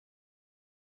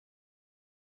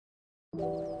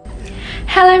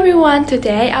Hello everyone,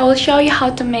 today I will show you how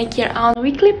to make your own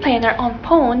weekly planner on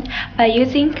phone by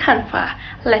using Canva.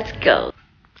 Let's go!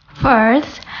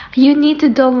 First, you need to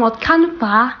download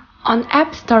Canva on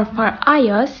App Store for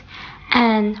iOS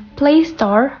and Play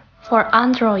Store for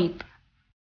Android.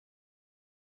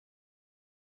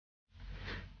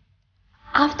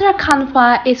 After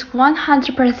Canva is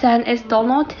 100%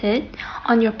 downloaded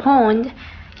on your phone,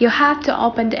 you have to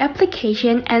open the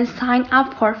application and sign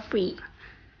up for free.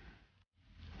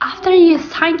 After you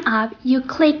sign up, you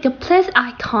click the plus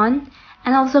icon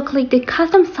and also click the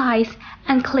custom size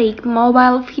and click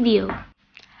mobile video.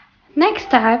 Next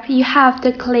step, you have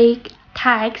to click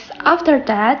text. After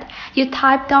that, you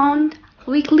type down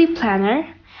weekly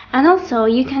planner and also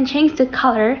you can change the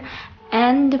color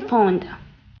and the font.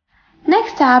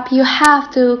 Next step, you have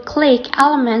to click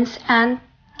elements and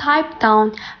type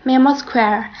down memo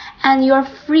square, and you're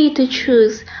free to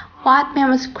choose what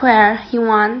memo square you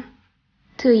want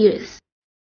to use.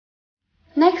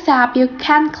 Next up, you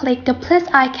can click the plus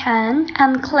icon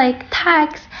and click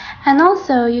text, and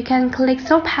also you can click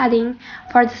subheading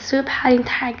for the subheading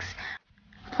text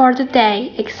for the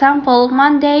day, example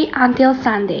Monday until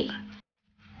Sunday.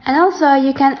 And also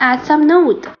you can add some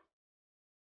note.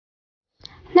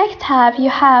 Next tab,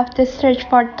 you have to search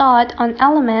for dot on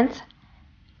elements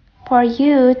for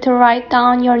you to write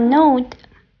down your note.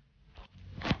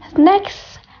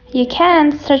 Next, you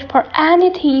can search for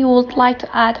anything you would like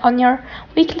to add on your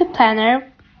weekly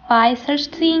planner by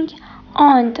searching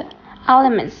on the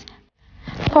elements.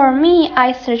 For me,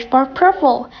 I search for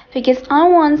purple because I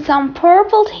want some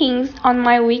purple things on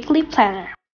my weekly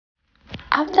planner.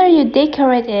 After you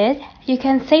decorate it, you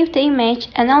can save the image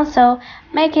and also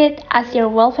make it as your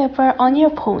wallpaper on your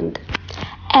phone.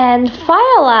 And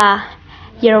voila!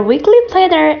 Your weekly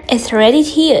planner is ready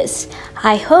to use.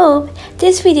 I hope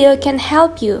this video can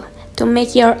help you to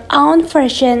make your own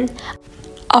version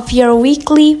of your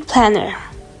weekly planner.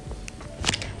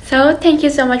 So thank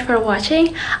you so much for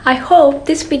watching. I hope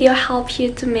this video helps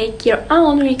you to make your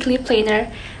own weekly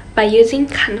planner by using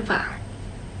Canva.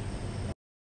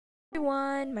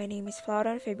 Everyone, my name is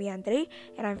Flora Fabiandre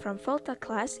and I'm from Volta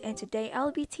class, and today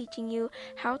I'll be teaching you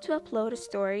how to upload a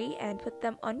story and put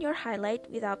them on your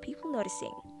highlight without people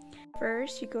noticing.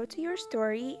 First, you go to your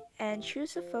story and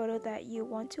choose a photo that you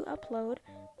want to upload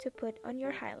to put on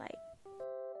your highlight.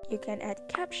 You can add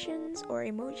captions or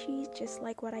emojis just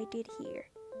like what I did here.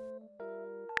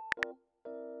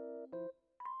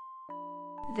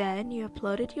 Then you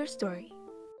uploaded your story.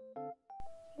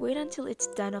 Wait until it's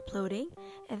done uploading,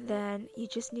 and then you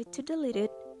just need to delete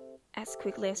it as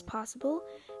quickly as possible,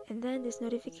 and then this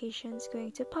notification is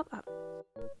going to pop up.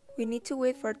 We need to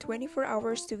wait for 24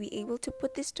 hours to be able to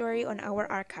put this story on our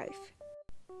archive.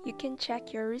 You can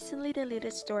check your recently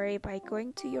deleted story by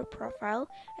going to your profile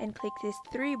and click these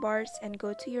three bars and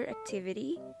go to your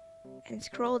activity and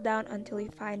scroll down until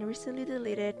you find recently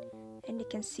deleted, and you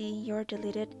can see your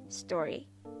deleted story.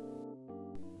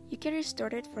 You can restore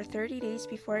it for 30 days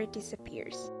before it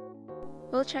disappears.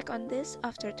 We'll check on this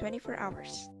after 24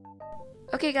 hours.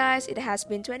 Okay guys, it has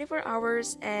been 24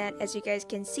 hours and as you guys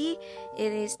can see,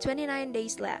 it is 29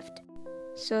 days left.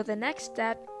 So the next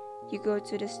step, you go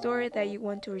to the story that you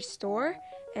want to restore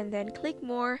and then click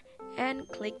more and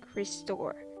click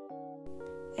restore.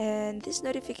 And this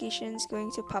notification is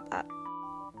going to pop up.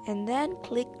 And then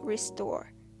click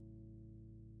restore.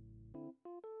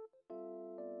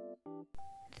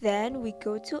 Then we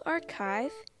go to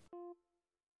archive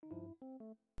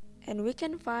and we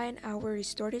can find our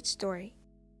restored story.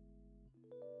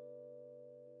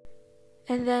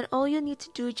 And then all you need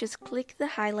to do is just click the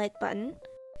highlight button,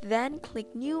 then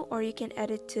click new, or you can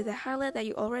add it to the highlight that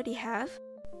you already have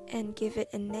and give it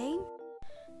a name,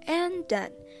 and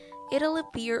done. It'll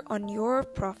appear on your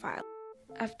profile.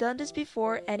 I've done this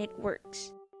before and it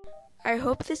works. I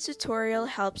hope this tutorial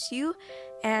helps you,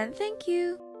 and thank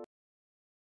you.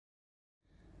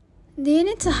 Do you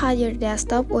need to hide your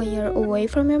desktop when you're away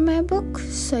from your MacBook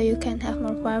so you can have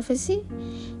more privacy?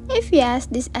 If yes,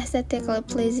 this aesthetically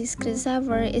pleasing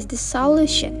screensaver is the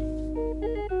solution.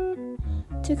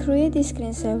 To create this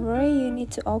screensaver, you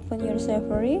need to open your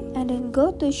Safari and then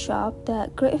go to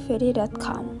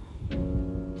shop.greatvideo.com.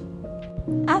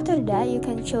 After that, you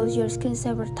can choose your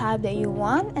screensaver type that you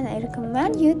want, and I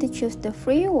recommend you to choose the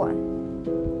free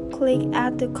one. Click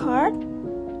add to cart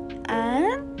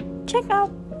and check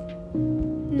out.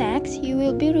 Next, you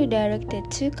will be redirected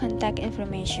to contact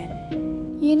information.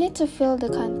 You need to fill the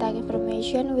contact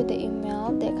information with the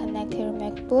email that connects your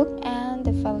MacBook and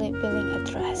the valid billing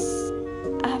address.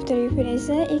 After you finish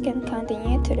it, you can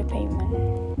continue to the payment.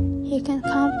 You can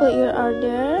complete your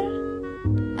order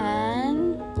and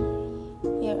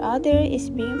other is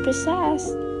being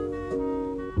processed.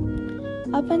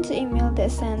 Open the email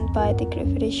that's sent by the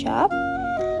graffiti shop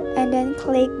and then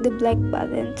click the black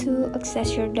button to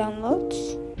access your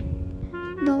downloads.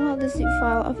 Download the zip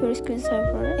file of your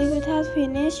screensaver. If it has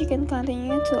finished, you can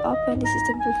continue to open the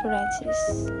system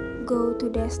preferences. Go to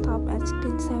desktop and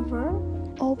screensaver.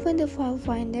 Open the file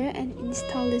finder and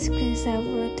install the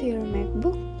screensaver to your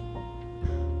MacBook.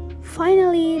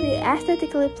 Finally, the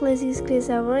aesthetically pleasing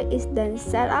screensaver is then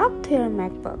set up to your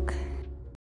MacBook.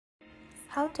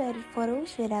 How to edit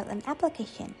photos without an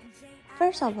application.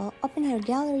 First of all, open your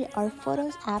gallery or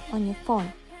photos app on your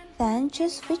phone. Then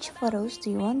choose which photos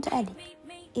do you want to edit.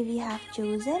 If you have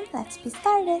chosen, let's be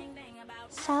started.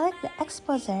 Select the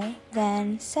exposure,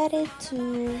 then set it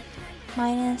to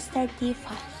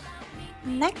 -35.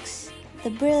 Next, the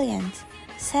brilliance.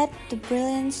 Set the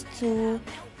brilliance to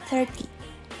 30.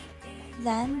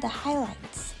 Then the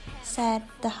highlights. Set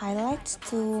the highlights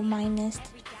to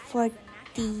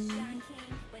 -40.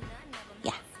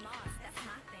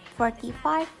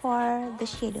 45 for the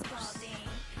shadows.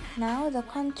 Now the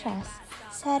contrast.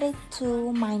 Set it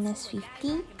to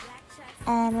 -50.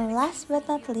 And last but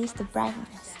not least, the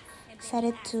brightness. Set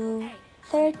it to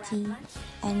 30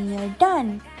 and you're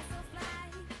done.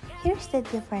 Here's the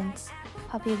difference.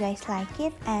 Hope you guys like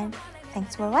it and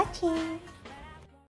thanks for watching.